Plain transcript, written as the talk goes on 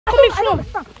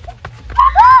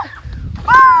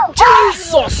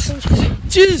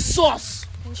Jesus!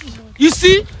 You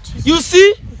see,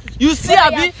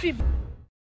 Abby?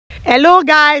 Hello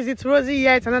guys, it's Rosie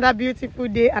here. It's another beautiful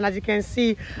day, and as you can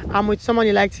see, I'm with someone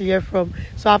you like to hear from.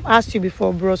 So I've asked you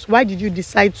before, bros, why did you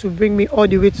decide to bring me all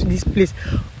the way to this place?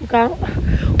 We can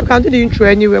do the intro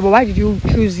anywhere, but why did you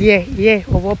choose here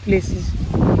of all places?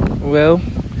 Well,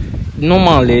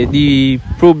 normally the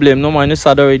problem, normally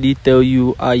I'd already tell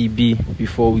you how it be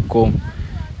before we come.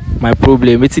 My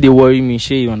problem, it's they worry me,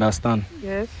 you understand?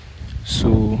 Yes.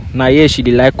 So now yeah, she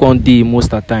dey like one day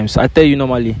most of the time. So I tell you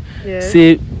normally, yes.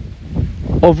 Say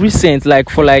of recent, like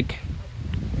for like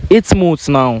 8 months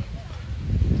now,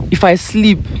 if I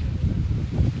sleep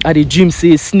at a dream,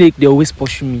 say snake, they always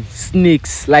pursue me.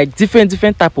 Snakes, like different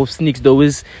type of snakes, they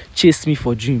always chase me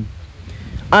for dream.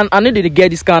 And I know they get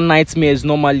this kind of nightmares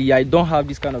normally. I don't have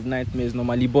this kind of nightmares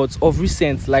normally, but of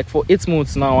recent, like for 8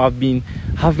 months now, I've been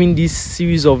having this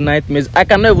series of nightmares. I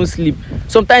cannot even sleep.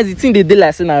 Sometimes the thing they do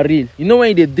like say na real. You know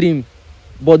when they dream,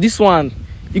 but this one,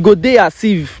 you go there as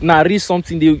if na real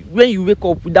something. When you wake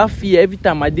up with that fear every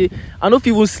time I don't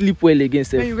even sleep well again.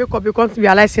 When you wake up, you can't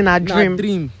realize in a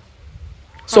dream.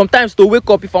 Sometimes to wake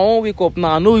up, if I won't wake up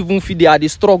now, I don't even feel they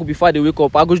struck before they wake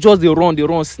up. I go just they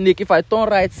run snake. If I turn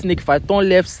right, snake. If I turn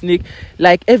left, snake.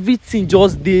 Like everything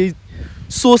just they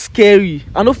so scary.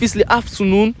 And obviously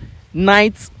afternoon,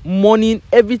 night, morning,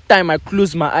 every time I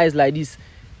close my eyes like this,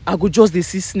 I go just they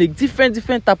see snake.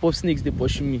 Different type of snakes they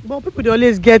pursue me. But people they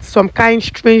always get some kind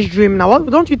strange dream. Now, what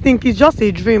don't you think it's just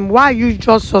a dream? Why are you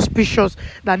just suspicious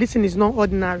that this thing is not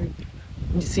ordinary?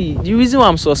 You see, the reason why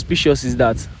I'm suspicious is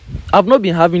that I've not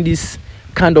been having this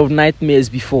kind of nightmares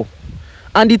before.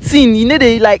 And the thing,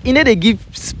 they give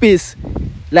space.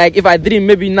 Like if I dream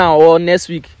maybe now or next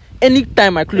week,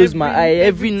 anytime I close my eye,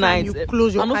 every night, I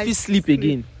don't feel sleep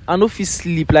again. I don't feel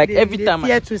sleep. Like every time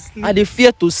I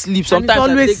fear to sleep. Sometimes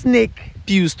and it's always I take snake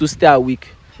pills to stay awake.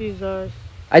 Jesus.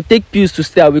 I take pills to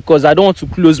stay awake because I don't want to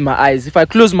close my eyes. If I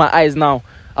close my eyes now,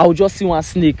 I will just see one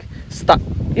snake start.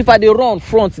 If I run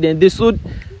front, then they so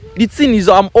the thing is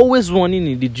I'm always running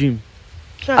in the dream.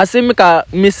 Sure. I say make I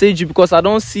message you because I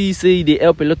don't see say they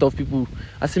help a lot of people.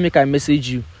 I say make I message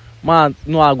you. Man,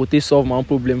 no, I go to solve my own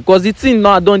problem. Because the thing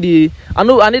now I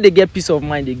need to get peace of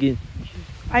mind again.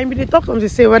 I mean, they talk something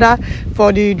say whether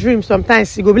for the dream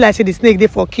sometimes it go be like say the snake they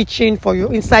for kitchen for you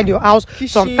inside your house. Kitchen,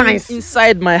 sometimes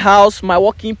inside my house, my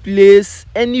working place,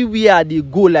 anywhere they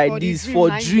go like this for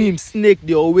dreams, snake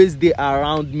they always they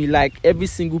around me. Like every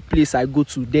single place I go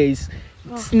to, there is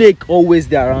snake always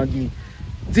there around me.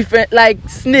 Different like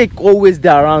snake always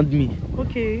there around me.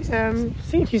 Okay,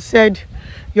 since you said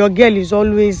your girl is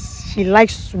always she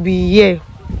likes to be here,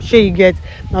 she get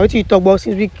now what you talk about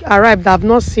since we arrived, I've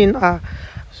not seen her.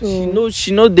 So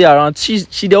she know they around.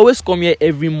 They always come here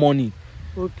every morning.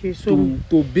 Okay, so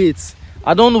to bait.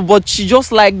 I don't know, but she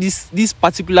just like this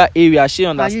particular area. She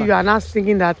understand. You are not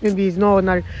thinking that maybe it's not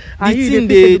ordinary.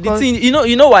 The thing,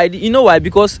 you know why?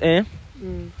 Because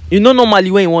you know normally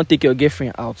when you want to take your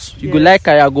girlfriend out, you go like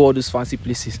carry her go all those fancy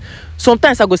places.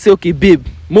 Sometimes I go say, okay, babe,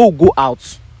 we'll go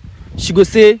out. She go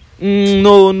say,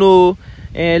 no,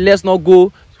 let's not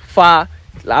go far.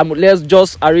 Let's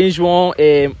just arrange one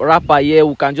wrapper here.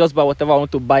 We can just buy whatever I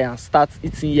want to buy and start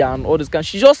eating here and all this kind.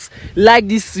 She just like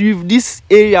this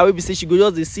area where we say she go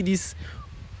just see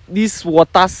this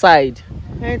water side.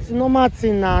 It's normal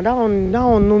thing now. That one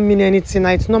don't mean anything.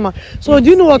 It's normal. So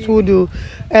do you know what we'll do?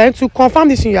 To confirm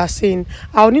this thing you are saying,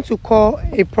 I'll need to call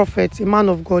a prophet, a man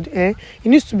of God. He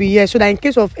needs to be here so that in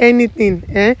case of anything,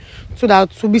 so that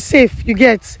to be safe, you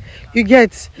get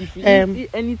if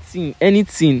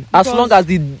anything as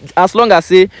long as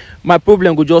say my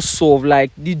problem go just solve,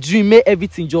 like the dream make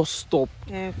everything just stop.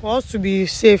 For us to be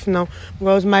safe now,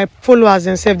 because my followers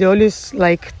themselves they always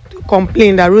like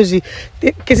complain that Rosie,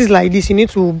 cases like this you need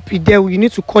to be there. You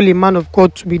need to call a man of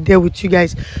God to be there with you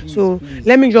guys. Please.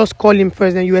 Let me just call him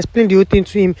first, then you explain the whole thing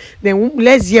to him, then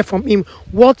let's hear from him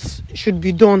what should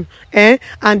be done, and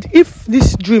if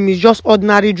this dream is just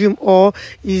ordinary dream or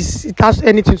it has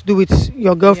anything to do with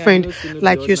your girlfriend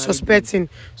like you're suspecting.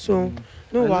 So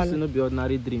no one. No be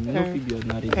ordinary dream. No fit be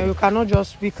ordinary dream.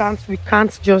 We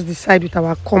can't just decide with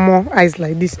our common eyes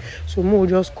like this. So we'll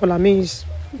just call him.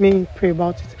 Me pray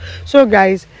about it. So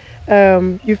guys,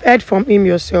 you've heard from him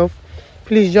yourself.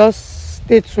 Please just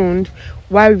stay tuned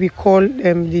while we call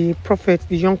the prophet,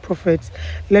 the young prophet.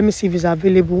 Let me see if he's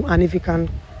available and if he can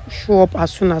show up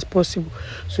as soon as possible.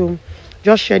 So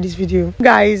just share this video,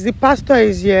 guys. The pastor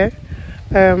is here.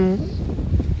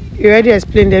 He already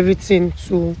explained everything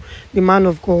to the man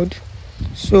of God,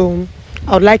 so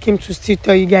I would like him to still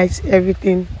tell you guys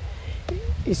everything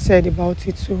he said about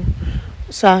it. So,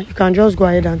 sir, you can just go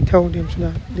ahead and tell them so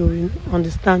that they will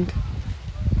understand.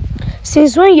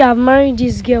 Since when you have married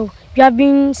this girl, you have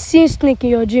been seeing snake in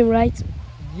your dream, right?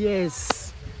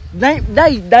 Yes.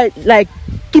 That like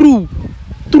true.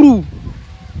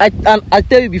 I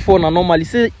tell you before now, normally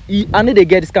say I know they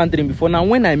get this kind of dream before. Now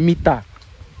when I meet her,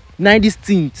 now this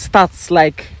thing starts,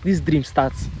 like this dream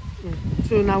starts.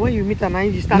 So now when you meet her, now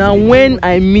you start. Now when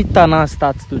I meet her, now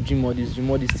starts to dream all these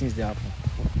things they happen.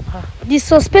 The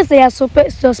suspect that you are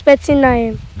suspecting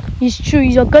now is true.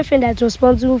 It's your girlfriend that's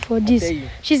responsible for this.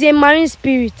 She's a marine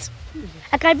spirit.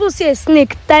 I can even see a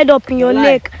snake tied up in your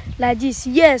leg like this.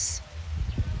 Yes.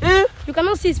 You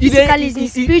cannot see it physically. It's in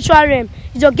spiritual realm.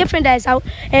 It's your girlfriend that is out.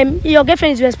 Your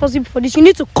girlfriend is responsible for this. You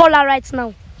need to call her right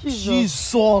now.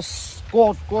 Jesus.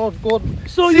 God.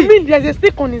 So you mean there's a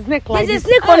snake on his neck like this? There's a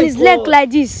snake on his leg like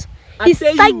this. He's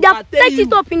tied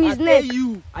it up in his neck.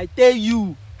 I tell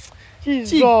you.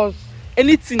 Jesus.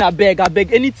 Anything I beg,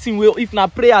 anything will, if na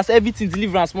prayers, everything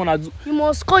deliverance man I do. You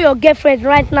must call your girlfriend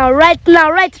right now. She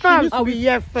needs to be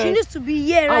here first. She needs to be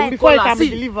here right before it can be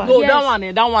delivered. No,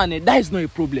 yes. that one, that is not a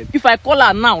problem. If I call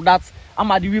her now that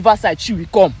I'm at the riverside, she will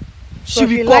come. She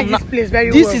will come. This place very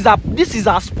well. This is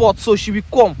her spot, so she will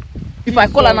come. If I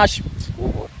call her now, she.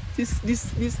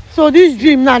 This. So this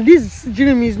dream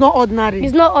is not ordinary.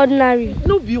 It's not ordinary.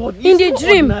 No, be ordinary. In the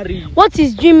dream, ordinary. What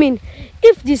is dreaming?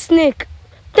 If the snake,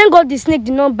 thank God the snake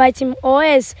did not bite him, or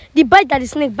else the bite that the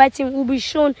snake bite him will be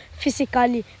shown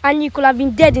physically, and he could have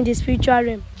been dead in the spiritual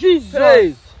realm.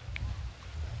 Jesus.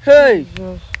 Hey.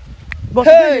 Jesus. But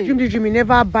when the dream, he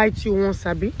never bites you once,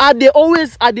 Abi. Are they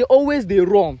always they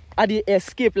run? Are they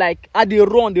escape? Like are they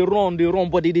run,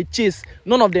 but they chase.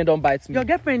 None of them don't bite me. Your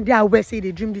girlfriend they always say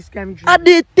they dream this kind of dream. Are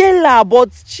they tell her, but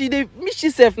she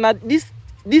herself now this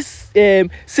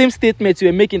same statement you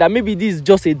were making that maybe this is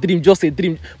just a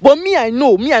dream. But me I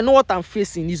know what I'm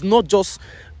facing is not just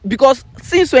because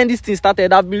since when this thing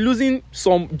started, I've been losing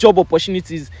some job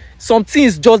opportunities. Some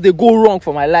things just they go wrong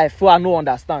for my life, so I no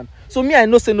understand. So me I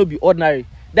know say no be ordinary.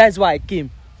 That's why I came.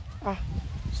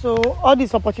 So all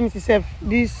these opportunities,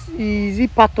 this is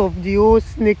it part of the whole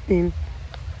snake thing?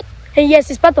 And yes,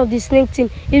 it's part of the snake thing.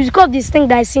 It's because of the snake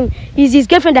that I seen. It's his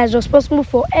girlfriend that is responsible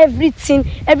for everything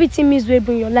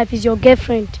miserable in your life. Is your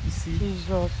girlfriend. You see?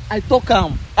 Jesus. I talk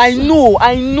I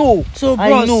know. So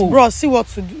bros, see what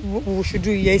we should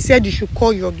do here. He said you should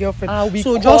call your girlfriend.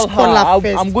 So just call her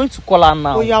first. I'm going to call her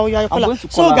now. Oh yeah, call her.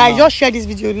 So guys, just share this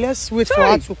video. Let's wait for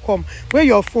her to come. Where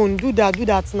your phone? Do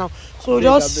that now. So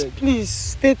just please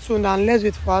stay tuned and let's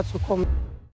wait for her to come.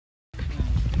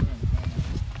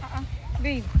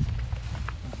 Babe.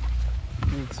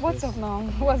 What's up now?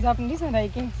 What's happening? This one that I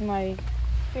came to my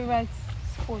favorite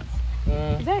spot.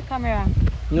 Is that a camera?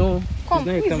 No. Come,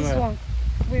 who is this one?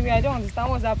 Wait, I don't understand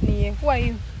what's happening here. Who are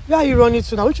you? Where are you running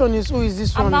to now? Who is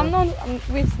this one? I'm not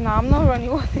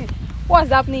running. What's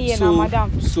happening here now,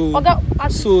 madam? Wait. Now,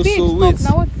 what is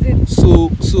it? So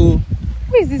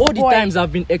who is this all boy? the times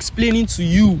I've been explaining to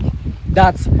you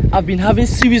that I've been having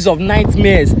series of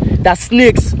nightmares, that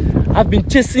snakes have been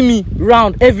chasing me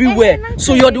around everywhere.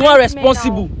 So you're the one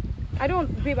responsible. I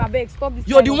don't, babe, I beg, stop this.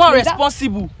 You're the one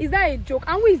responsible. Is that a joke?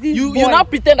 And who is this boy? You now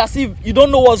pretend as if you don't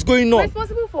know what's going on.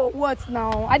 Responsible for what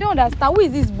now? I don't understand. Who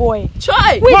is this boy?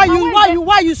 Try.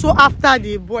 Why you so after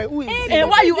the boy? Who is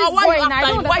why you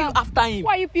after him?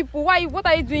 Why you people? What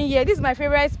are you doing here? This is my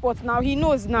favorite spot now. He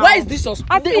knows now. Why is this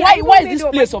why is this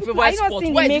place your favorite spot?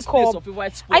 Why is this place your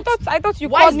favorite spot? I thought you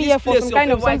called me here for some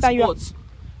kind of something.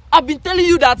 I've been telling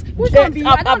you that I've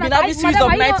been having series of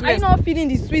nightmares. Are you not feeling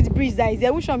the sweet breeze that is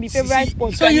there? Which one be favorite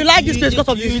spot? So you like this place because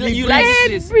of the sweet breeze? You like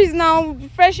this breeze now,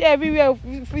 fresh air everywhere.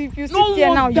 If you sit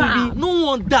here now, you be. No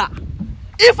wonder.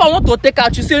 If I want to take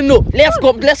out, you say no. Let's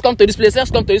come to this place.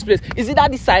 Is it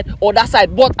that this side or that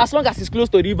side? But as long as it's close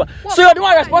to the river. So you're the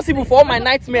one responsible for all my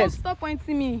nightmares. Stop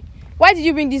pointing me. Why did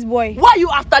you bring this boy? Why are you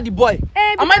after the boy?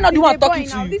 Am I not the one talking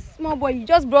to you? This small boy, you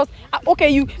just brought. Okay,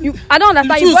 you. I don't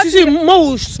understand.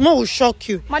 More will shock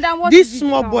you. Madam, what this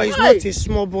small boy is not a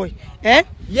small boy.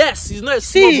 Yes, he's not a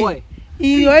small boy.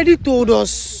 He already told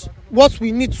us what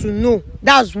we need to know.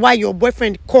 That's why your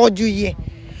boyfriend called you here.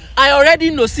 I already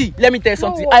know. See, let me tell you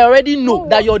something. I already know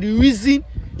that you're the reason.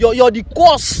 You're the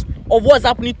cause of what's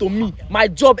happening to me, my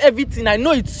job, everything. I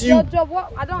know it's you. Your job,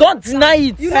 what? Don't deny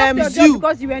it. You left your job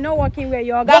because you were not working where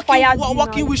your guy fired you.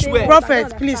 Working which way?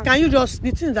 Prophet, please, can you just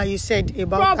the things that you said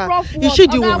about her? Is she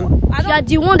the one? You are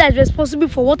the one that is responsible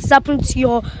for what is happening to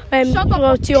your husband.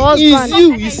 It's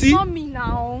you. You see? It's not me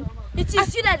now. It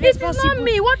is you that is responsible. It is not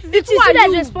me. What is it? It is you that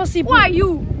is responsible. Who are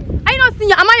you? Are you not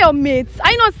seeing? Am I your mate?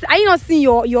 Are you not seeing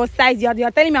your size?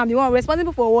 You're telling me I'm the one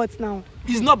responsible for what now?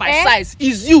 It's not by size.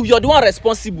 It's you. You're the one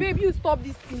responsible. Babe, you stop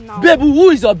this thing now. Babe, who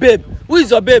is your babe? Who is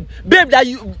your babe? Babe that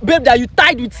you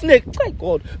tied with snake. My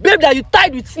God. Babe that you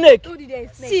tied with snake. Who did there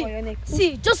is snake on your neck?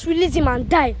 See, just release him and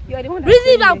die. You are the one.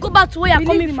 Release him and go back to where you're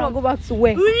coming from. Go back to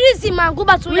where? Release him and go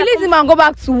back to where Release him and go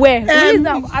back to where? Release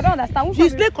him. I don't understand.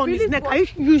 There's snake on his neck.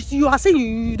 You are saying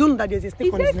you don't know that there's a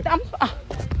snake on his neck.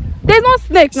 There's no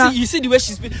snake now. See, you see the way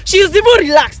she's even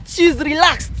relaxed. She's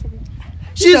relaxed.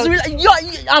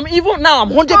 I'm even now. I'm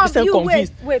 100%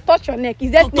 convinced. Wait, touch your neck.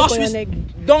 Is there snake on your neck?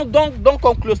 Don't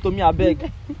come close to me, I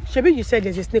beg. Shebi, you said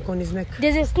there's a snake on his neck.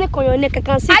 There's a snake on your neck. I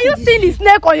can see. Are you seeing the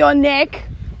snake on your neck?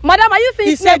 Madam, are you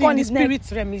seeing snake on his neck? He said in the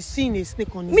spirit realm he's seeing a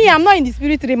snake on his Me, neck. I'm not in the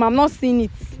spirit realm. I'm not seeing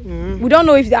it. We don't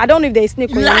know if I don't know if there is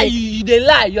snake on your Lie, neck. you they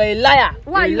lie. You're a liar.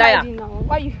 Why are You're you a liar. hiding now?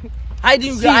 Why you?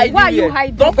 Hiding. See, why are you where?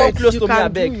 hiding? Don't come close You to me, I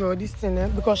can beg. do your this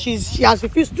thing, because she has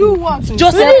refused to Do what?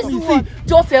 Just help me. See,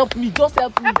 just help me. Just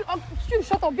help me.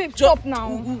 Shut up, babe. Stop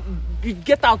now.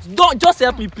 Get out. Don't just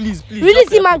help me, please.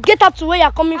 Release him and get out to where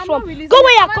you're coming from. Go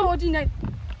where you're coming.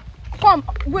 Come.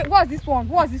 Wait, what's this one?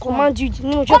 What's this Command one? you.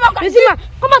 No, Come back. release him and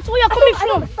come back to where you're coming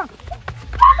from.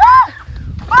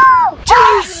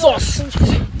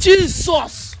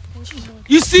 Jesus.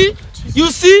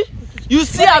 You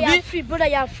see, Abi. Brother,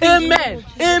 you're free.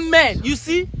 Amen. You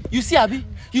see, Abi.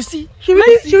 You see. She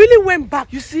really went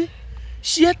back. You see,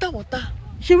 she entered water.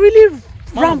 She really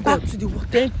ran back to the water.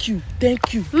 Thank you.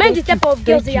 Mind the type of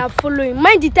girls that you are following.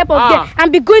 Mind the type of girl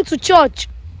and be going to church.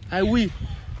 I will.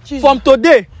 From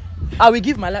today, I will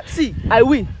give my life. See, I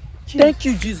will. Thank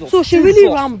you, Jesus. So she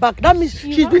really ran back. That means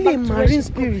she's really a marine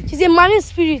spirit. She's a marine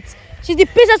spirit. She's the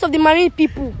princess of the marine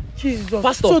people. Jesus.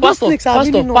 Pastor, so those snakes are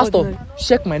really not ordinary.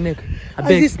 check my neck. I As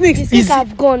beg. the snakes. The snakes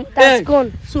have gone. That's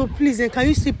gone. So please, can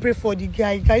you still pray for the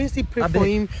guy? Can you still pray for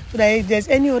him so that if there's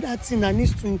any other thing that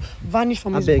needs to vanish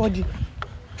from his body?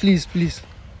 Please.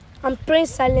 I'm praying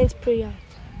silent prayer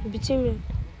between me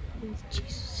and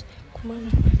Jesus. Come on.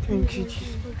 Thank you,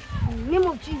 Jesus. In the name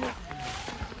of Jesus.